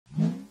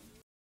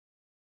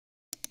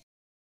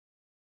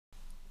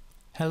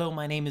Hello,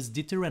 my name is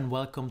Dieter and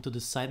welcome to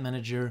the Site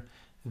Manager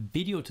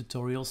video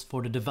tutorials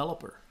for the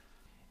developer.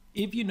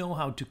 If you know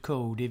how to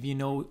code, if you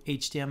know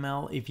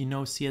HTML, if you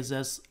know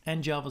CSS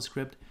and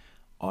JavaScript,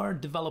 our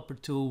developer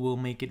tool will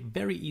make it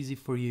very easy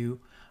for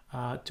you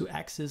to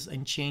access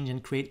and change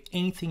and create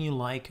anything you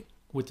like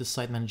with the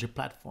Site Manager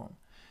platform.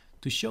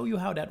 To show you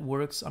how that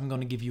works, I'm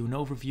going to give you an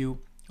overview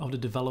of the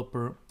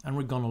developer and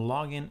we're going to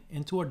log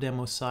into our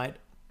demo site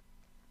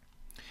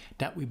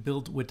that we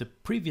built with the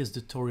previous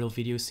tutorial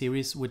video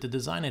series with the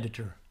design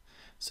editor.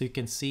 So you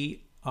can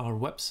see our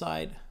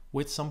website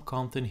with some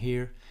content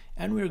here,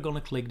 and we're going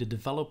to click the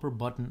developer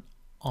button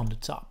on the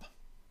top.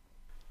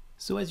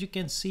 So as you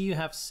can see, you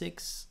have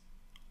 6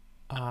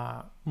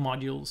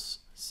 modules,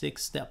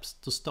 6 steps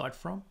to start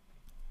from.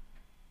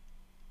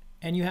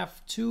 And you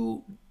have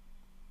 2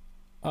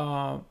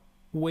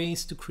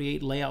 ways to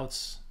create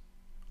layouts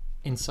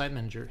in Site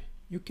Manager.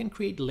 You can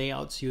create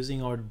layouts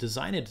using our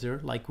design editor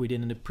like we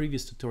did in the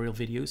previous tutorial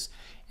videos,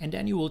 and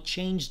then you will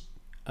change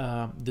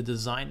the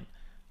design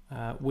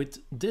with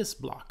this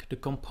block, the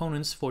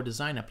components for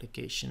design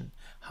application.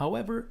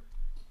 However,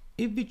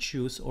 if you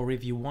choose or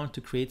if you want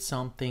to create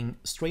something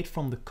straight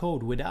from the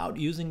code without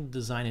using the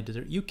design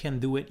editor, you can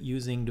do it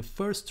using the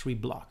first 3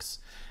 blocks: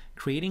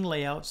 creating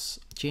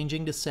layouts,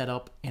 changing the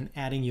setup, and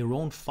adding your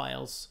own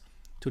files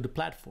to the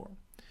platform.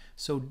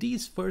 So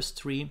these first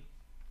 3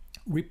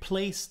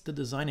 replace the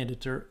design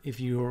editor if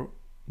you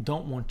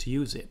don't want to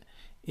use it.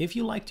 If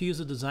you like to use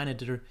a design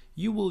editor,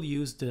 you will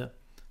use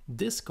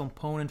this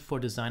component for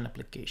design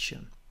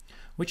application,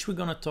 which we're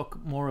going to talk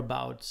more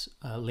about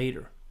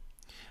later.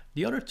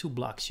 The other 2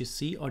 blocks you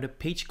see are the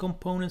page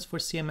components for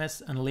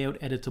CMS and layout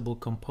editable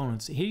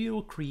components. Here you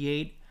will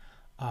create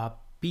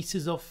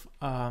pieces of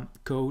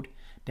code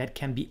that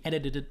can be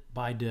edited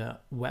by the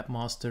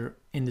webmaster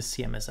in the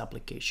CMS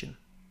application.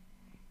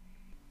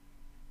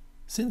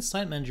 Since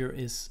Site Manager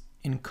is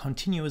in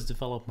continuous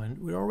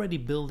development, we're already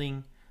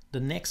building the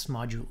next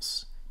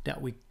modules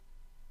that we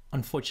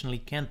unfortunately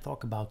can't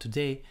talk about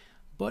today,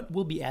 but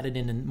will be added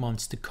in the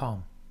months to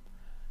come.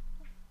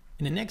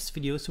 In the next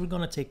videos, we're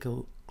going to take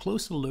a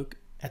closer look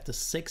at the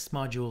 6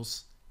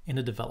 modules in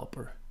the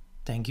developer.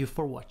 Thank you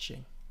for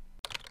watching.